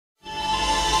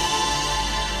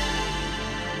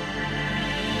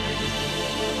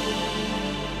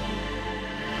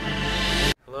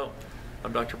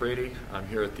I'm Dr. Brady. I'm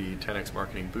here at the TENX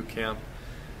Marketing Bootcamp.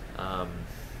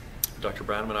 Dr.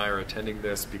 Branham and I are attending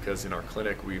this because in our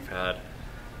clinic we've had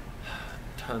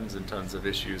tons and tons of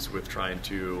issues with trying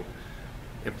to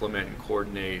implement and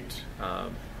coordinate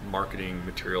marketing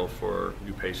material for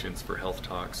new patients, for health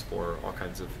talks, for all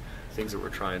kinds of things that we're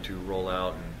trying to roll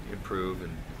out and improve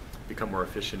and become more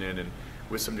efficient in. And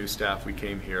with some new staff, we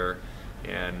came here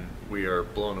and we are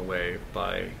blown away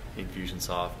by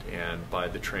Infusionsoft and by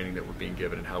the training that we're being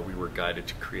given and how we were guided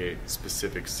to create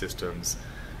specific systems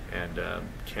and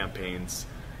campaigns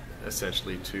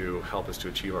essentially to help us to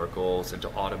achieve our goals and to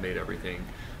automate everything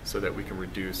so that we can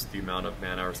reduce the amount of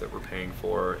man hours that we're paying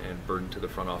for and burden to the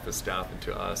front office staff and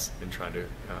to us in trying to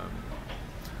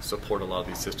support a lot of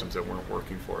these systems that weren't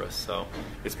working for us. So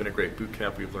it's been a great boot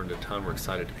camp. We've learned a ton. We're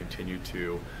excited to continue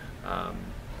to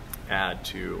add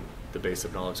to the base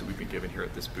of knowledge that we've been given here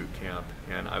at this boot camp,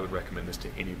 and I would recommend this to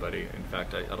anybody. In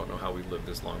fact, I don't know how we lived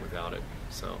this long without it.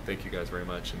 So thank you guys very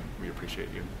much, and we appreciate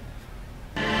you.